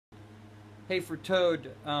Hey, for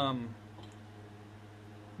Toad,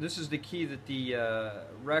 this is the key that the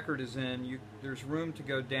record is in. There's room to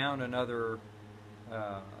go down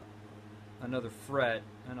uh, another fret,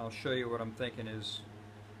 and I'll show you what I'm thinking is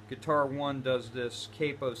guitar 1 does this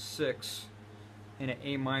capo 6 in an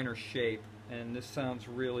A minor shape, and this sounds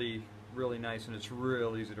really, really nice, and it's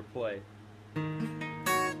real easy to play.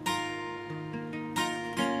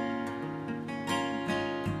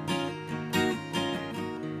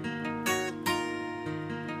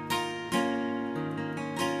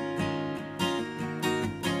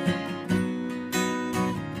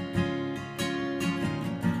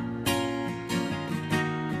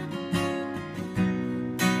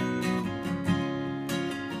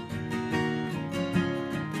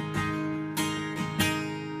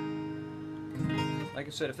 Like I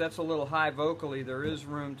said, if that's a little high vocally, there is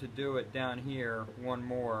room to do it down here one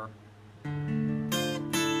more.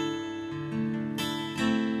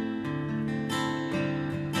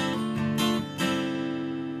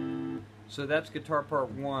 So that's guitar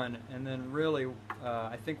part 1, and then really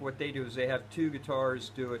I think what they do is they have 2 guitars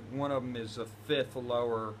do it. One of them is a 5th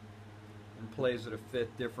lower and plays at a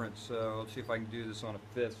 5th different, so let's see if I can do this on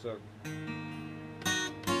a 5th. So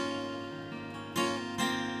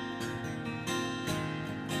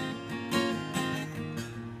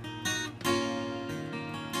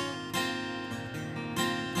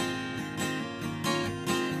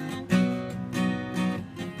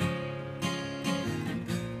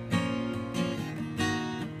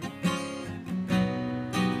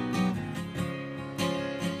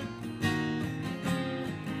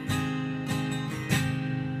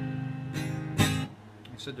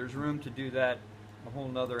said there's room to do that a whole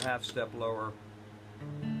nother half step lower.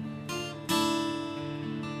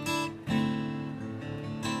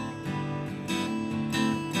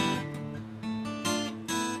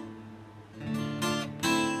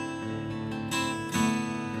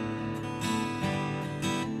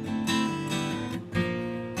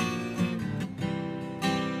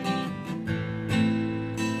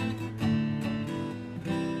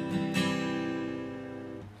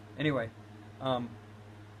 Anyway,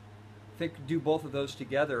 I think do both of those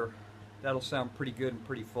together, that'll sound pretty good and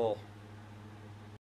pretty full.